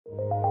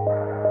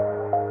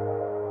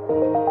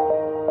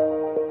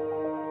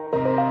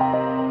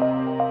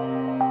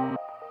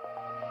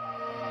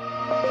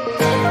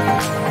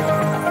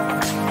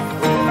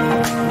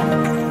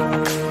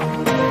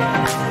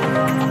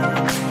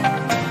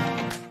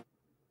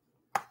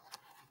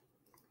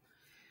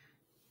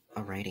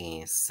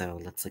Alrighty, so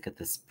let's look at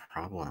this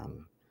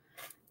problem.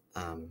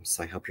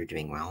 So I hope you're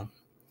doing well.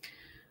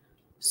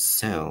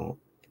 So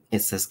it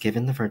says,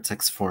 given the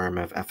vertex form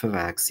of f of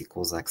x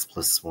equals x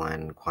plus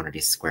 1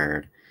 quantity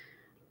squared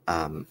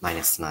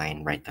minus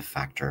 9, write the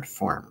factored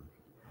form.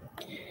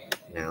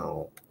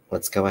 Now,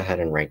 let's go ahead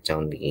and write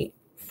down the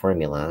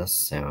formula.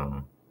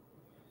 So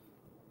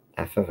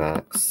f of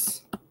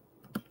x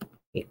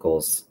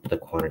equals the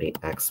quantity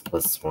x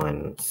plus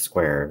 1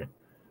 squared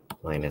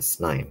minus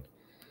 9.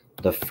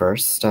 The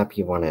first step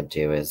you want to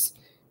do is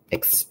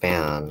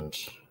expand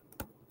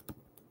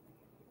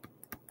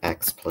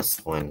x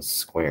plus 1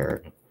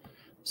 squared.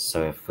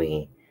 So if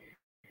we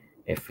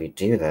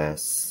do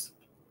this,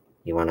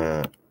 you want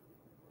to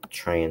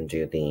try and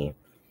do the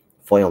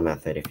FOIL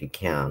method if you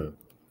can.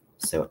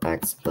 So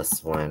x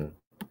plus 1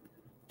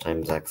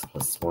 times x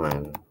plus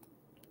 1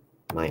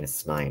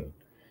 minus 9.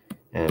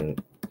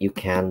 And you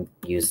can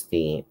use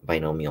the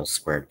binomial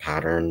squared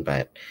pattern,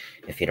 but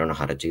if you don't know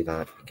how to do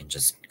that, you can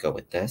just go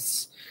with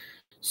this.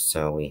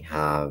 So we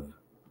have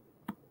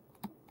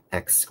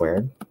x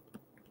squared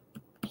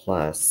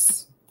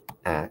plus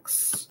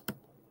x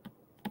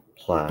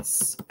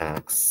plus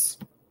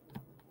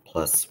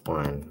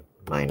 1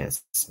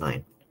 minus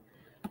 9.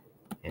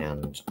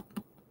 And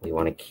we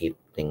want to keep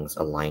things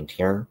aligned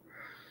here.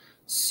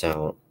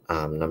 So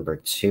number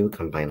 2,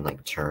 combine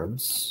like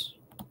terms.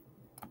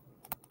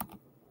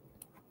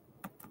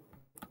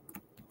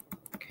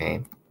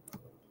 Okay.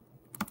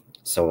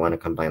 So we want to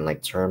combine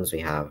like terms. We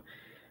have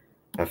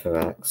f of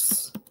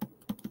x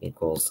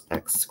equals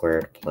x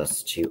squared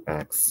plus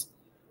 2x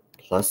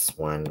plus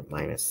 1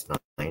 minus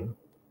 9.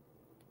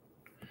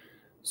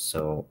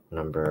 So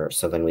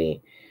then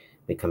we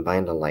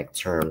combine the like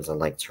terms. The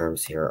like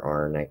terms here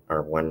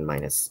are 1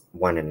 minus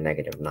 1 and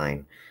negative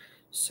 9.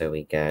 So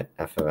we get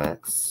f of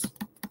x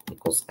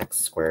equals x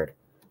squared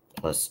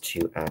plus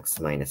 2x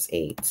minus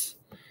 8.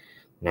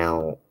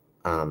 Now,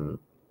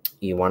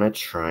 you want to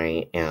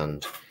try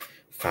and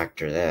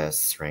factor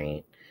this,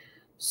 right?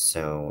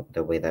 So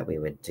the way that we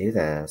would do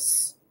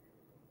this,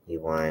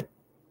 you want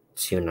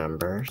two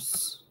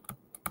numbers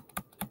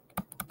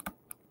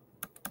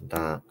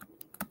that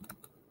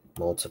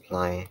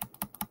multiply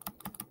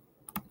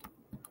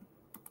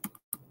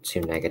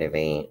to negative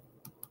 8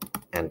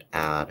 and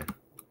add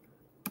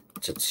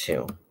to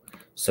 2.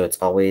 So it's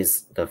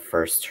always the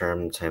first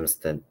term times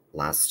the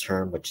last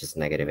term, which is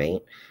negative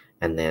 8,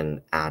 and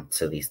then add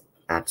to the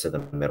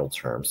middle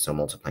term. So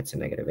multiply to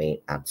negative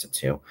 8, add to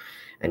 2.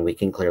 And we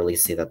can clearly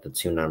see that the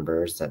two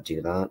numbers that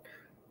do that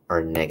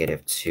are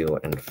negative 2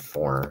 and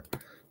 4.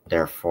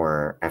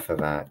 Therefore, f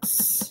of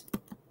x,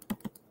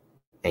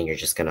 and you're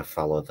just going to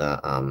follow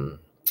the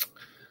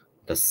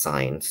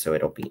sign. So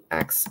it'll be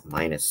x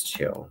minus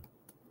 2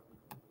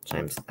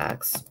 times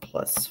x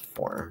plus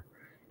 4.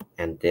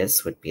 And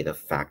this would be the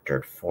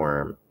factored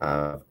form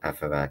of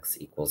f of x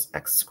equals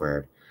x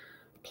squared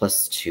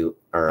plus 2,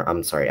 or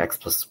I'm sorry, x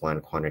plus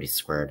 1 quantity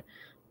squared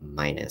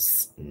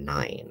minus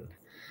 9.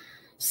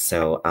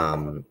 So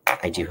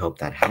I do hope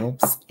that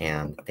helps,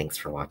 and thanks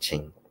for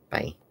watching.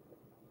 Bye.